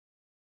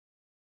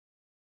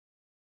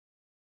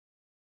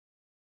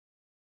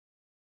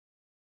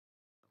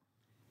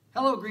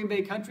Hello Green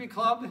Bay Country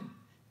Club.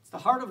 It's the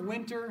heart of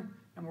winter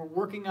and we're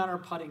working on our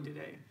putting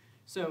today.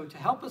 So to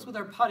help us with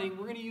our putting,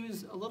 we're going to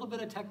use a little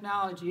bit of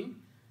technology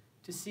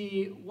to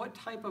see what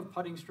type of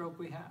putting stroke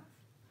we have.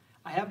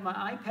 I have my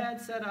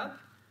iPad set up.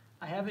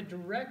 I have it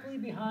directly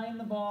behind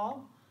the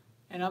ball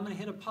and I'm going to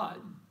hit a putt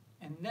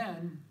and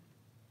then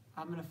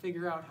I'm going to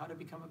figure out how to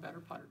become a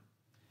better putter.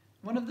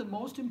 One of the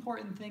most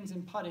important things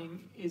in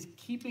putting is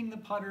keeping the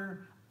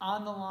putter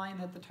on the line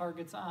that the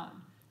target's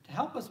on. To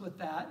help us with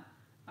that,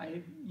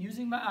 I'm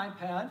using my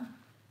iPad,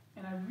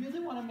 and I really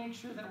want to make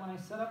sure that when I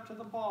set up to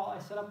the ball,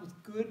 I set up with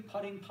good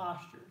putting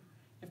posture.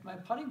 If my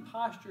putting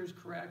posture is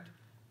correct,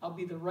 I'll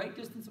be the right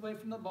distance away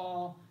from the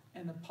ball,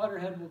 and the putter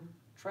head will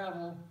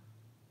travel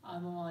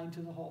on the line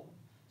to the hole.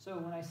 So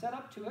when I set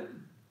up to it,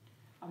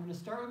 I'm going to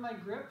start with my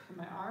grip, and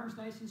my arms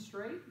nice and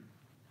straight.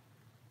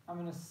 I'm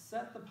going to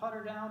set the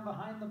putter down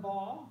behind the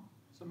ball,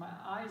 so my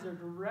eyes are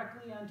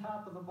directly on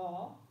top of the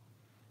ball.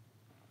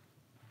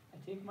 I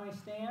take my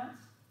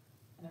stance,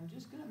 and I'm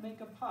just going to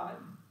make a putt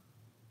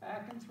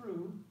back and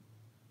through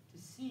to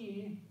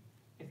see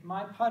if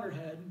my putter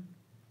head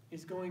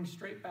is going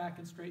straight back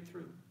and straight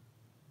through.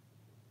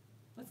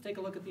 Let's take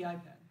a look at the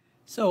iPad.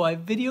 So I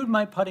videoed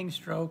my putting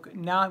stroke.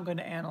 Now I'm going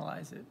to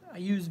analyze it. I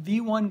use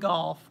V1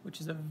 Golf,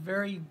 which is a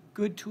very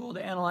good tool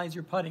to analyze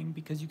your putting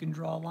because you can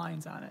draw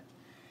lines on it.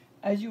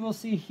 As you will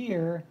see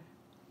here,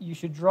 you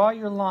should draw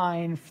your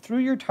line through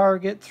your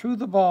target, through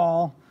the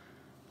ball,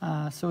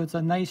 so it's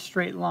a nice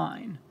straight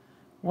line.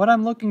 What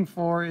I'm looking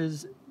for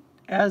is,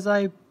 as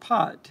I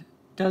putt,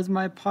 does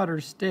my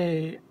putter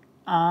stay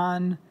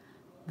on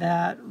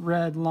that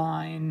red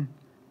line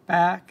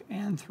back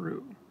and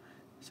through?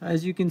 So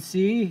as you can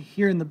see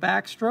here in the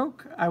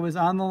backstroke, I was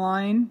on the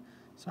line,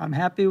 so I'm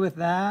happy with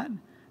that.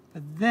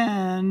 But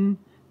then,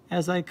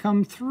 as I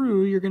come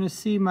through, you're going to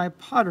see my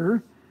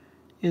putter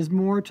is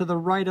more to the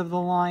right of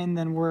the line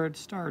than where it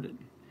started,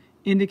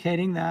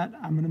 indicating that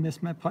I'm going to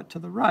miss my putt to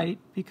the right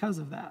because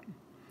of that.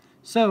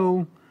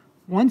 So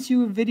once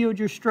you have videoed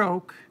your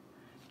stroke,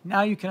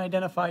 now you can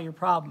identify your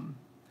problem.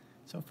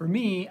 So for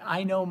me,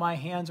 I know my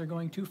hands are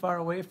going too far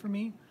away from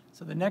me,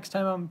 so the next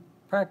time I'm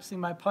practicing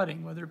my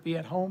putting, whether it be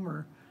at home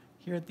or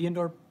here at the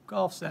indoor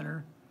golf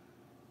center,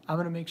 I'm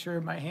going to make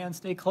sure my hands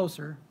stay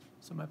closer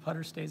so my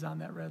putter stays on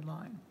that red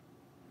line.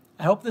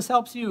 I hope this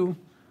helps you.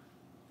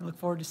 I look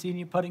forward to seeing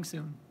you putting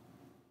soon.